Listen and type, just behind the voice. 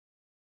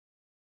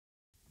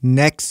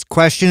Next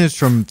question is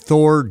from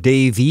Thor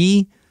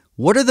Davey.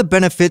 What are the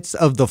benefits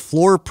of the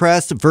floor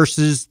press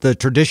versus the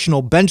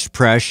traditional bench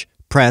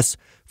press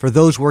for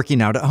those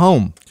working out at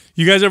home?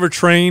 You guys ever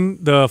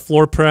train the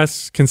floor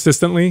press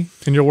consistently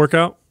in your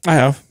workout? I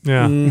have.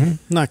 Yeah.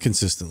 Not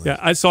consistently.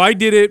 Yeah. So I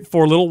did it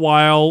for a little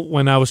while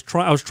when I was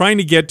trying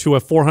to get to a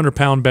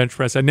 400-pound bench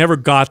press. I never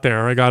got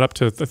there. I got up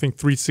to, I think,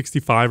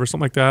 365 or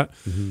something like that.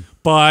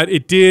 But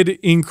it did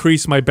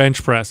increase my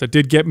bench press. It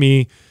did get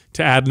me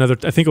to add another,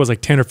 I think it was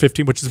like 10 or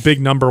 15, which is a big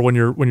number when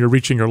you're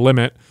reaching your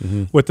limit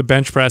with the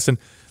bench press. And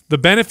the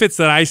benefits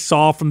that I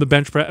saw from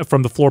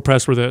the floor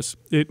press were this: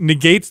 it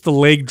negates the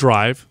leg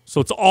drive,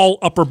 so it's all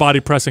upper body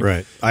pressing.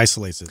 Right,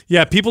 isolates it.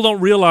 Yeah, people don't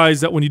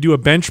realize that when you do a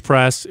bench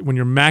press, when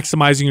you're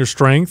maximizing your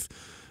strength,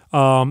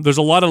 there's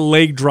a lot of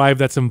leg drive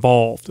that's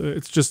involved.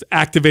 It's just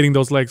activating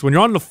those legs. When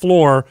you're on the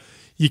floor,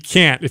 you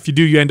can't. If you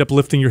do, you end up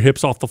lifting your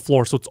hips off the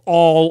floor. So it's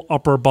all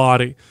upper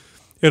body.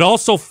 It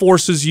also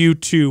forces you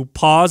to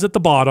pause at the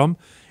bottom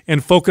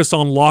and focus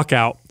on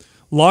lockout.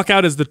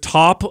 Lockout is the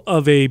top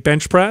of a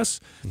bench press.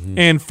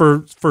 And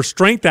for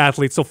strength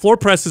athletes, so floor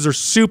presses are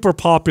super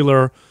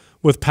popular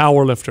with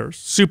power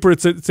lifters.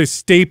 It's a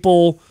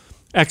staple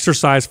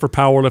exercise for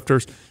power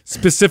lifters,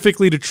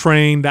 specifically to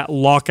train that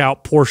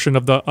lockout portion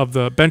of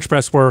the bench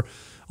press, where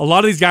a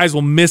lot of these guys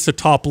will miss a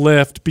top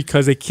lift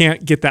because they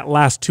can't get that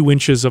last 2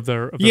 inches of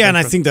their yeah, and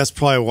I press. think that's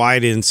probably why I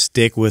didn't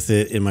stick with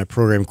it in my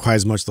program quite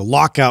as much. The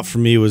lockout for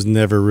me was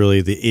never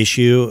really the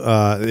issue.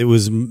 It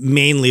was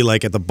mainly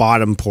like at the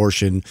bottom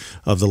portion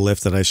of the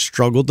lift that I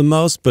struggled the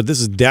most. But this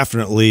is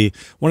definitely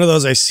one of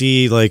those I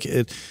see like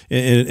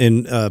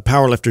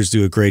power lifters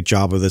do a great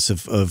job of this,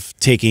 of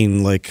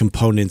taking like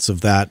components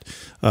of that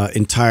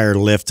entire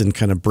lift and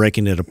kind of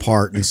breaking it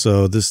apart. And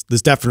so this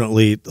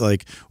definitely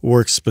like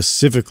works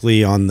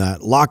specifically on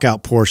that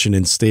lockout portion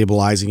and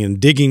stabilizing and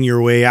digging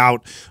your way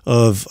out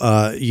of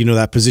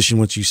that position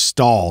once you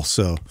stall.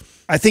 So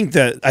I think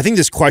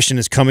this question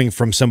is coming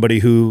from somebody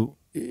who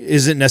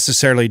isn't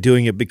necessarily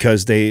doing it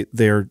because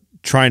they're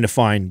trying to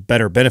find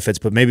better benefits,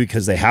 but maybe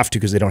because they have to,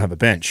 because they don't have a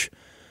bench.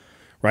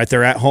 Right?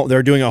 They're at home,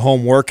 they're doing a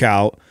home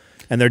workout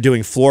and they're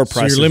doing floor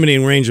presses. So your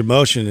limiting range of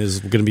motion is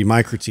going to be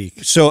my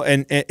critique. So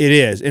and it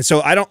is. And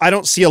so I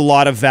don't see a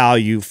lot of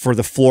value for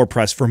the floor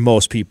press for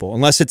most people,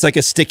 unless it's like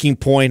a sticking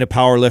point, a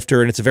power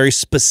lifter, and it's a very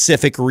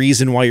specific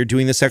reason why you're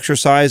doing this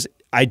exercise.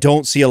 I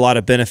don't see a lot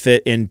of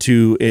benefit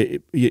into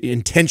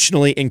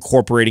intentionally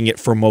incorporating it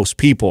for most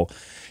people.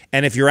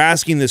 And if you're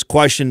asking this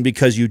question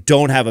because you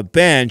don't have a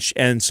bench,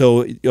 and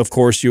so of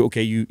course you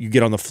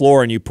get on the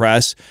floor and you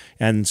press,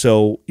 and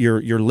so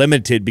you're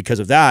limited because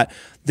of that,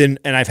 then,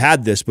 and I've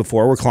had this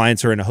before where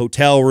clients are in a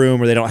hotel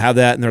room or they don't have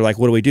that and they're like,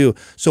 what do we do?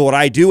 So what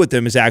I do with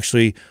them is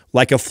actually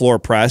like a floor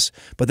press,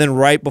 but then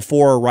right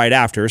before or right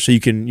after, so you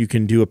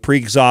can do a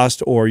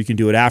pre-exhaust or you can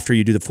do it after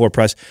you do the floor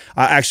press.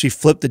 I actually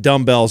flip the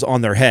dumbbells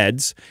on their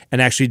heads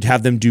and actually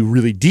have them do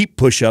really deep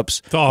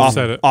push-ups to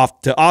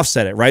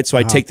offset it, right? So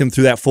I take them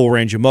through that full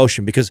range of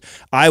motion, because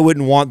I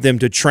wouldn't want them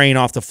to train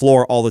off the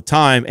floor all the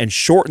time and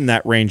shorten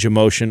that range of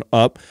motion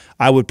up.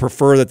 I would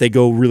prefer that they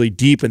go really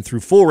deep and through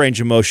full range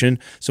of motion.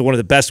 So one of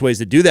the best ways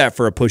to do that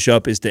for a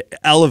push-up is to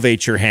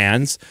elevate your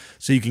hands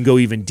so you can go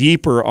even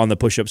deeper on the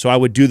push-up. So I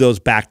would do those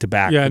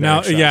back-to-back.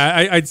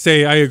 Yeah, I'd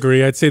say I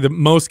agree. I'd say the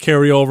most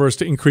carryover is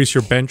to increase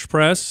your bench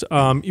press.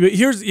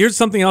 Here's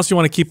something else you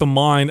want to keep in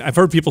mind. I've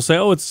heard people say,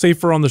 oh, it's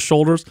safer on the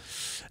shoulders.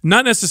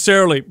 Not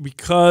necessarily,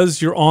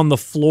 because you're on the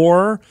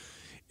floor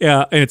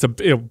and it's a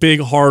big,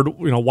 hard,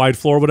 wide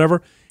floor or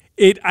whatever.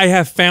 I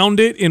have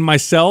found it in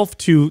myself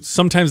to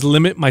sometimes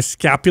limit my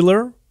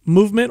scapular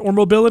movement or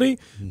mobility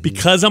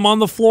because I'm on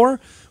the floor.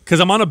 Because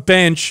I'm on a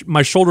bench,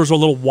 my shoulders are a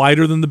little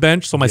wider than the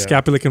bench, so my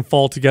scapula can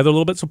fall together a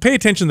little bit. So pay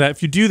attention to that.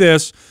 If you do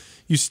this,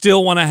 you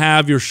still want to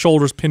have your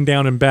shoulders pinned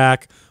down and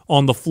back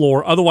on the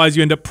floor. Otherwise,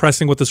 you end up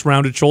pressing with this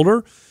rounded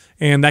shoulder,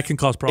 and that can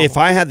cause problems. If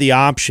I had the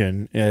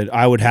option,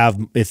 I would have,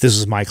 if this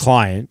is my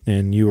client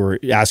and you were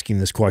asking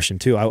this question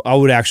too, I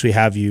would actually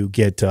have you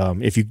get,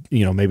 if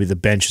maybe the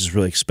bench is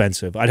really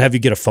expensive, I'd have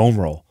you get a foam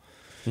roll.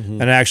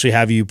 And actually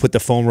have you put the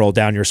foam roll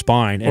down your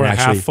spine. Or and a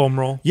half foam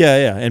roll?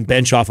 Yeah, and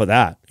bench off of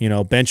that.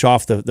 Bench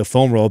off the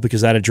foam roll,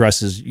 because that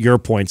addresses your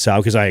point,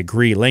 Sal, because I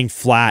agree. Laying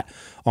flat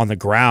on the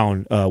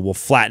ground will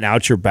flatten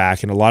out your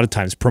back and a lot of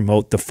times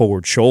promote the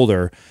forward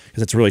shoulder,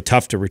 because it's really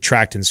tough to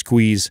retract and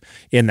squeeze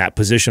in that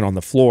position on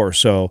the floor.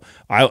 So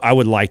I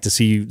would like to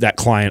see that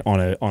client on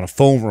a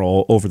foam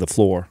roll over the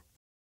floor.